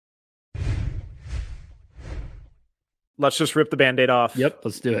let's just rip the Band-Aid off. Yep,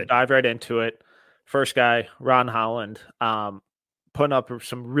 let's do it. Dive right into it. First guy, Ron Holland, putting up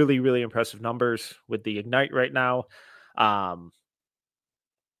some really, really impressive numbers with the Ignite right now.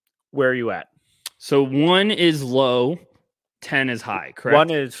 Where are you at? So 1 is low, 10 is high, correct? 1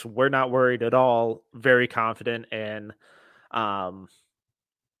 is we're not worried at all, very confident in,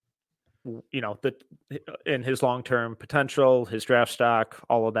 in his long-term potential, his draft stock,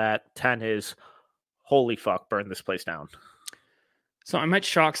 all of that. 10 is holy fuck, burn this place down. So I might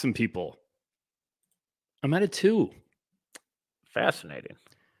shock some people. I'm at a 2. Fascinating.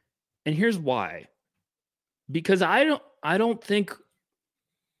 And here's why. Because I don't think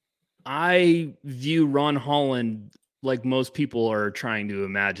I view Ron Holland like most people are trying to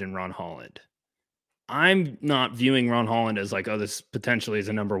imagine Ron Holland. I'm not viewing Ron Holland as like, oh, this potentially is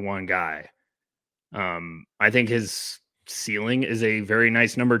a number 1 guy. I think his ceiling is a very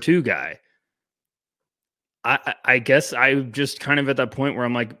nice number 2 guy. I guess I'm just kind of at that point where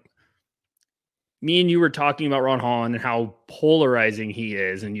I'm like, me and you were talking about Ron Holland and how polarizing he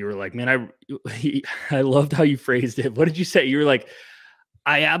is. And you were like, man, I loved how you phrased it. What did you say? You were like,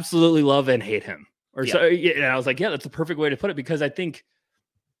 I absolutely love and hate him. Or so. And I was like, yeah, that's a perfect way to put it. Because I think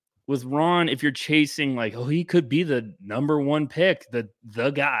with Ron, if you're chasing like, oh, he could be the number 1 pick,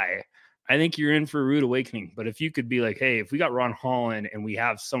 the guy, I think you're in for a rude awakening. But if you could be like, hey, if we got Ron Holland and we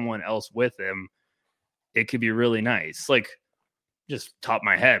have someone else with him, it could be really nice. Like, just top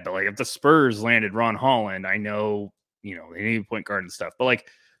my head, but like if the Spurs landed Ron Holland, I know, they need a point guard and stuff, but like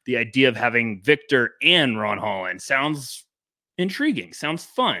the idea of having Victor and Ron Holland sounds intriguing, sounds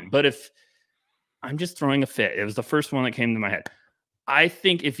fun. But if I'm just throwing a fit, it was the first one that came to my head. I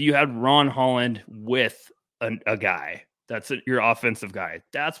think if you had Ron Holland with a guy, that's your offensive guy,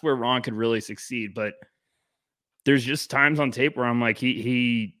 that's where Ron could really succeed. But there's just times on tape where I'm like,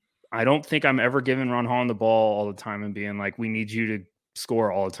 I don't think I'm ever giving Ron Holland the ball all the time and being like, we need you to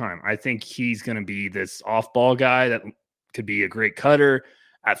score all the time. I think he's going to be this off-ball guy that could be a great cutter,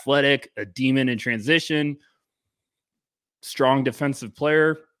 athletic, a demon in transition, strong defensive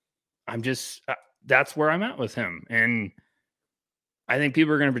player. That's where I'm at with him. And I think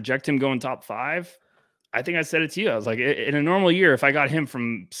people are going to project him going top 5. I think I said it to you. I was like, in a normal year, if I got him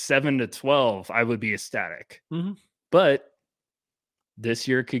from 7 to 12, I would be ecstatic. Mm-hmm. But this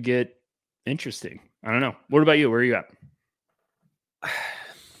year could get interesting. I don't know. What about you? Where are you at?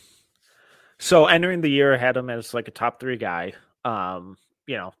 So entering the year, I had him as like a top 3 guy.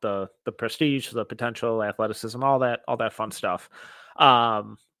 The prestige, the potential, athleticism, all that fun stuff.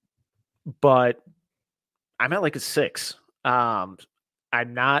 But I'm at like a 6. I'm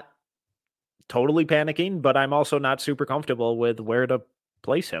not totally panicking, but I'm also not super comfortable with where to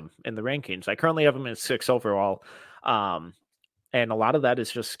place him in the rankings. I currently have him at 6 overall. And a lot of that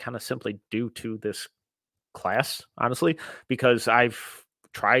is just kind of simply due to this class, honestly, because I've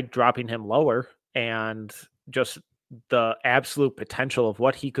tried dropping him lower and just the absolute potential of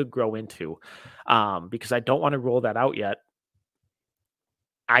what he could grow into. Because I don't want to rule that out yet.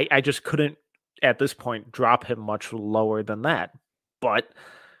 I just couldn't at this point drop him much lower than that. But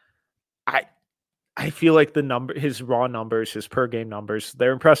I feel like his raw numbers, his per game numbers,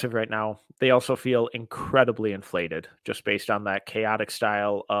 they're impressive right now. They also feel incredibly inflated just based on that chaotic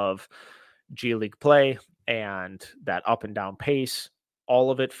style of G League play and that up and down pace.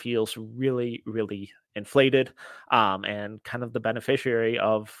 All of it feels really, really inflated and kind of the beneficiary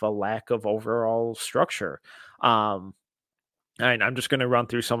of a lack of overall structure. And I'm just going to run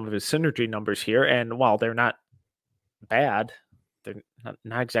through some of his synergy numbers here. And while they're not bad, they're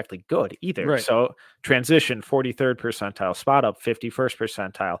not exactly good either. Right. So transition 43rd percentile, spot up 51st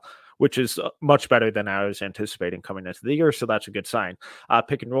percentile, which is much better than I was anticipating coming into the year. So that's a good sign.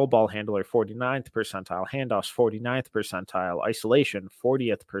 Pick and roll ball handler 49th percentile, handoffs 49th percentile, isolation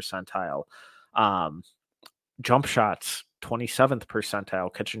 40th percentile, jump shots 27th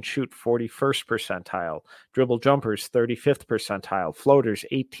percentile, catch and shoot 41st percentile, dribble jumpers 35th percentile, floaters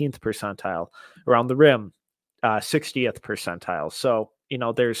 18th percentile, around the rim 60th percentile. So,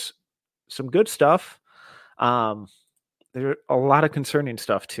 there's some good stuff. There's a lot of concerning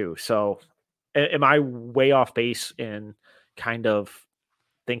stuff too. So am I way off base in kind of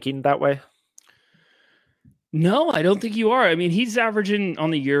thinking that way? No, I don't think you are. I mean, he's averaging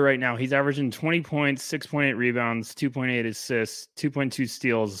on the year right now. He's averaging 20 points, 6.8 rebounds, 2.8 assists, 2.2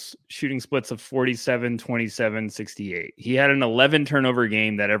 steals, shooting splits of 47, 27, 68. He had an 11 turnover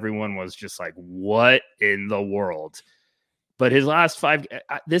game that everyone was just like, what in the world? But his last 5,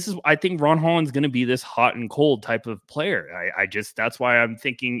 I think Ron Holland's going to be this hot and cold type of player. That's why I'm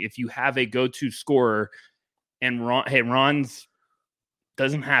thinking if you have a go-to scorer and Ron's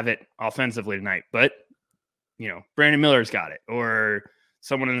doesn't have it offensively tonight, but Brandon Miller's got it. Or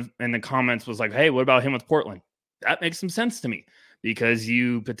someone in the comments was like, hey, what about him with Portland? That makes some sense to me because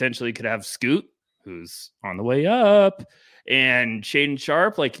you potentially could have Scoot, who's on the way up, and Shaden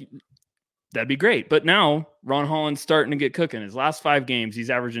Sharp. Like, that'd be great. But now Ron Holland's starting to get cooking. His last 5 games, he's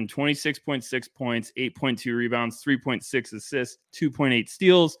averaging 26.6 points, 8.2 rebounds, 3.6 assists, 2.8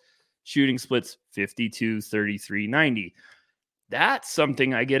 steals, shooting splits 52, 33, 90. That's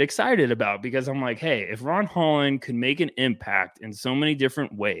something I get excited about because I'm like, hey, if Ron Holland could make an impact in so many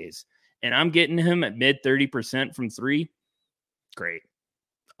different ways, and I'm getting him at mid 30% from 3, great.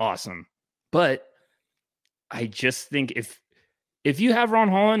 Awesome. But I just think if you have Ron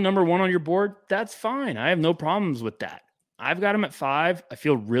Holland number 1 on your board, that's fine. I have no problems with that. I've got him at 5. I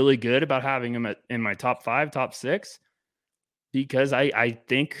feel really good about having him in my top 5, top 6, because I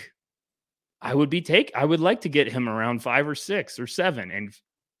think I would like to get him around 5 or 6 or 7. And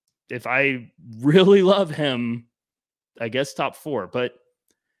if I really love him, I guess top 4, but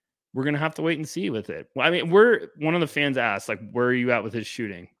we're going to have to wait and see with it. Well, I mean, one of the fans asked, like, where are you at with his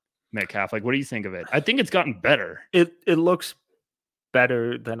shooting, Metcalf? Like, what do you think of it? I think it's gotten better. It looks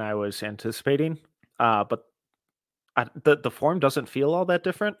better than I was anticipating, but the form doesn't feel all that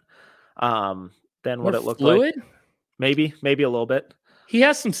different than what it looked fluid? like. Maybe a little bit. He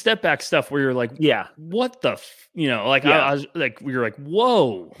has some step back stuff where you're like, yeah, what the, I was like, you're like,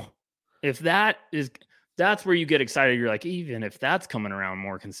 whoa. If that's where you get excited. You're like, even if that's coming around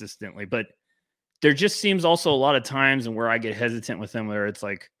more consistently, but there just seems also a lot of times and where I get hesitant with him, where it's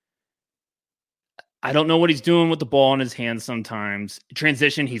like, I don't know what he's doing with the ball in his hands sometimes.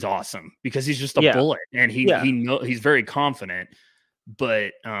 Transition, he's awesome because he's just a bullet and he's very confident.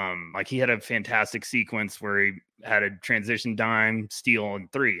 But like he had a fantastic sequence where he had a transition dime, steal,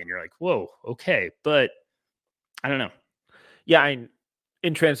 and 3, and you're like, whoa, okay. But I don't know. Yeah,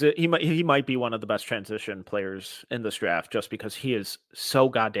 in transit, he might be one of the best transition players in this draft just because he is so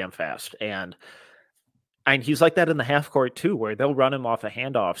goddamn fast. And he's like that in the half court too, where they'll run him off of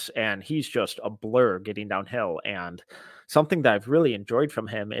handoffs and he's just a blur getting downhill. And something that I've really enjoyed from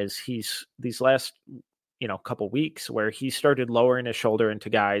him is he's these last, couple weeks where he started lowering his shoulder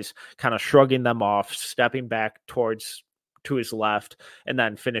into guys, kind of shrugging them off, stepping back to his left, and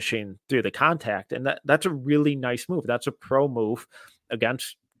then finishing through the contact. And that's a really nice move. That's a pro move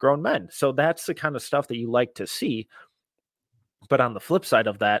against grown men. So that's the kind of stuff that you like to see. But on the flip side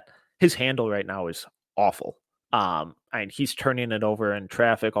of that, his handle right now is awful. And he's turning it over in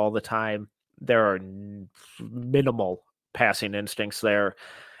traffic all the time. There are minimal passing instincts there.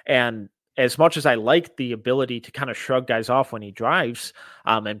 And as much as I like the ability to kind of shrug guys off when he drives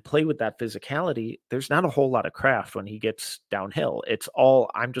and play with that physicality, there's not a whole lot of craft when he gets downhill. It's all,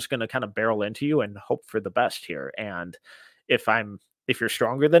 I'm just going to kind of barrel into you and hope for the best here. And if you're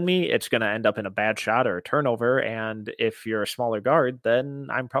stronger than me, it's going to end up in a bad shot or a turnover. And if you're a smaller guard, then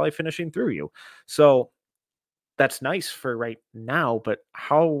I'm probably finishing through you. So that's nice for right now, but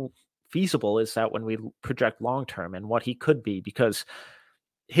how feasible is that when we project long-term and what he could be? Because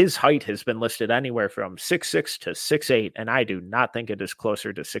his height has been listed anywhere from 6'6" to 6'8", and I do not think it is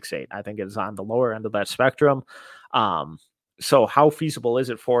closer to 6'8". I think it is on the lower end of that spectrum. So how feasible is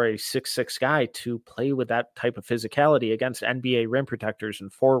it for a 6'6" guy to play with that type of physicality against NBA rim protectors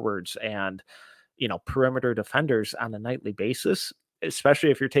and forwards and, perimeter defenders on a nightly basis,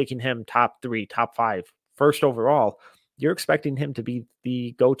 especially if you're taking him top 3, top 5, first overall? You're expecting him to be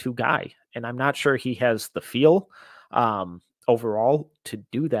the go-to guy. And I'm not sure he has the feel overall to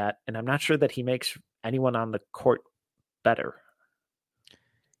do that. And I'm not sure that he makes anyone on the court better.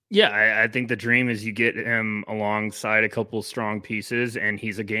 Yeah, I think the dream is you get him alongside a couple strong pieces and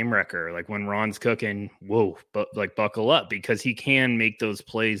he's a game wrecker. Like when Ron's cooking, whoa, but like buckle up, because he can make those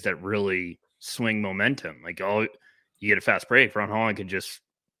plays that really swing momentum. Like you get a fast break, Ron Holland can just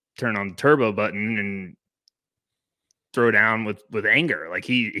turn on the turbo button and throw down with anger. Like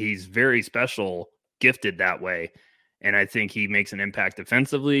he's very special, gifted that way. And I think he makes an impact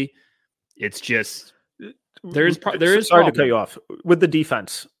defensively. It's just there is sorry to cut you off with the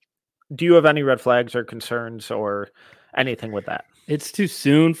defense. Do you have any red flags or concerns or anything with that? It's too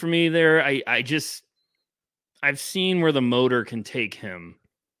soon for me there. I've seen where the motor can take him,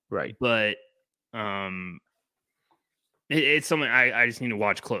 right? But it's something I just need to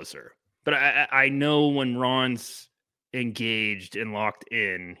watch closer. But I know when Ron's engaged and locked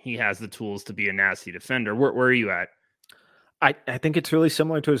in, he has the tools to be a nasty defender. Where are you at? I think it's really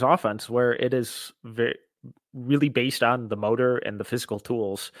similar to his offense, where it is really based on the motor and the physical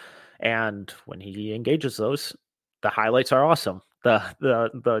tools. And when he engages those, the highlights are awesome.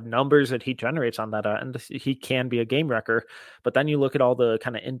 The numbers that he generates on that end, he can be a game wrecker. But then you look at all the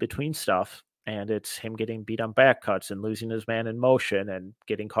kind of in-between stuff, And it's him getting beat on back cuts and losing his man in motion and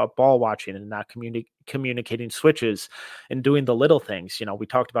getting caught ball watching and not communicating switches and doing the little things. We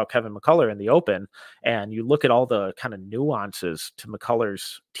talked about Kevin McCullough in the open, and you look at all the kind of nuances to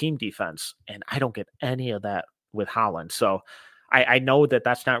McCullough's team defense, and I don't get any of that with Holland. So I know that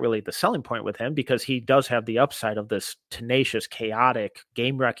that's not really the selling point with him, because he does have the upside of this tenacious, chaotic,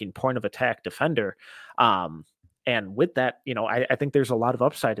 game-wrecking point of attack defender. And with that, I think there's a lot of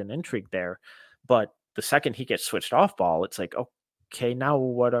upside and intrigue there. But the second he gets switched off ball, it's like, okay, now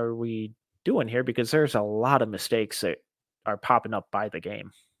what are we doing here? Because there's a lot of mistakes that are popping up by the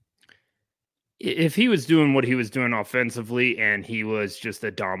game. If he was doing what he was doing offensively and he was just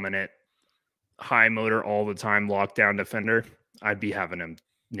a dominant high motor all the time lockdown defender, I'd be having him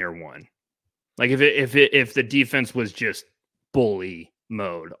near 1. Like if the defense was just bully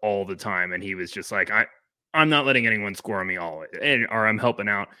mode all the time and he was just like, I'm not letting anyone score on me or I'm helping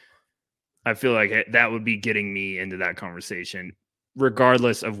out, I feel like that would be getting me into that conversation,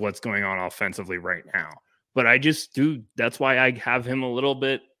 regardless of what's going on offensively right now. But I just that's why I have him a little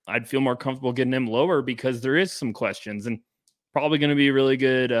bit. I'd feel more comfortable getting him lower, because there is some questions, and probably going to be really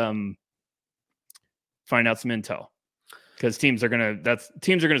good. Find out some intel, because teams are going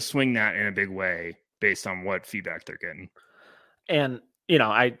to swing that in a big way based on what feedback they're getting. And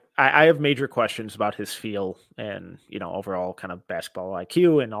I have major questions about his feel and, overall kind of basketball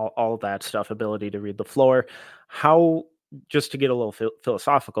IQ and all of that stuff, ability to read the floor. How, just to get a little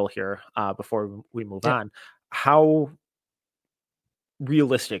philosophical here before we move on, how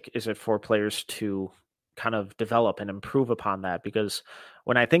realistic is it for players to kind of develop and improve upon that? Because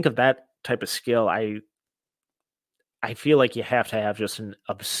when I think of that type of skill, I feel like you have to have just an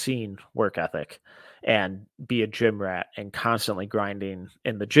obscene work ethic and be a gym rat and constantly grinding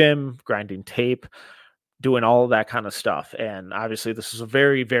in the gym, grinding tape, doing all of that kind of stuff. And obviously this is a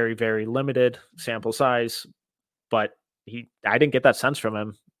very, very, very limited sample size, but I didn't get that sense from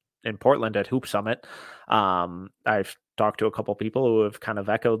him in Portland at Hoop Summit. I've talked to a couple people who have kind of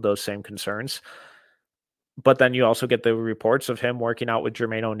echoed those same concerns. But then you also get the reports of him working out with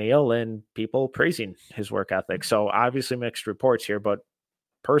Jermaine O'Neal and people praising his work ethic. So obviously mixed reports here, but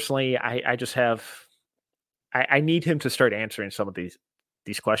personally, I just have, I need him to start answering some of these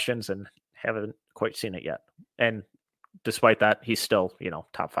questions, and haven't quite seen it yet. And despite that, he's still,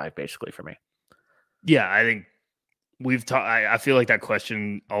 top 5 basically for me. Yeah, I think I feel like that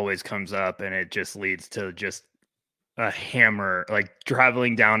question always comes up, and it just leads to just a hammer, like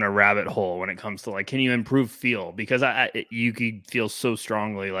traveling down a rabbit hole when it comes to like, can you improve feel? Because you could feel so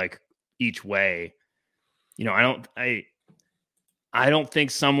strongly like each way. I don't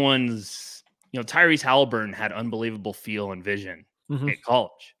think someone's, Tyrese Halliburton had unbelievable feel and vision in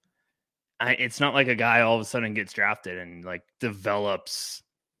college. It's not like a guy all of a sudden gets drafted and like develops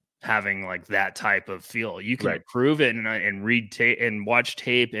having like that type of feel. You can improve it and read tape and watch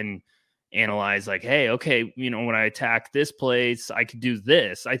tape and analyze like, hey, okay, when I attack this place, I could do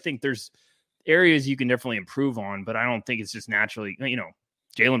this. I think there's areas you can definitely improve on, but I don't think it's just naturally,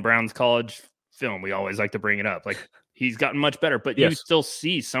 Jaylen Brown's college film, we always like to bring it up. Like, he's gotten much better, but you still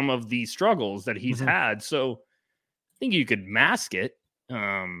see some of the struggles that he's had. So I think you could mask it,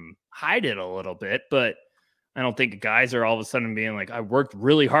 hide it a little bit, but I don't think guys are all of a sudden being like, I worked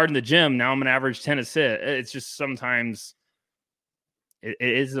really hard in the gym, now I'm an average 10 assists. It's just sometimes it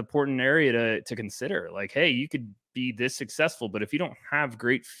is an important area to consider. Like, hey, you could be this successful, but if you don't have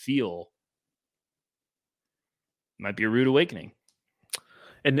great feel, it might be a rude awakening.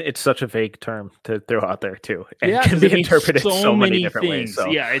 And it's such a vague term to throw out there too. And can be interpreted so many different ways. So.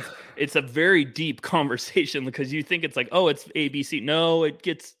 Yeah, it's a very deep conversation, because you think it's like, oh, it's ABC. No, it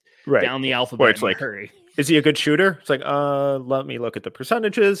gets down the alphabet. Where it's like, hurry. Is he a good shooter? It's like, let me look at the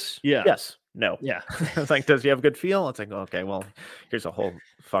percentages. Yeah. Yes. No. Yeah. It's like, does he have a good feel? It's like, okay, well, here's a whole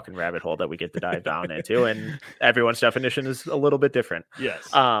fucking rabbit hole that we get to dive down into, and everyone's definition is a little bit different. Yes.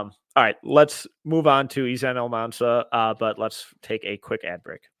 All right, let's move on to Izan El-Mansa, but let's take a quick ad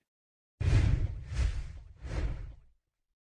break.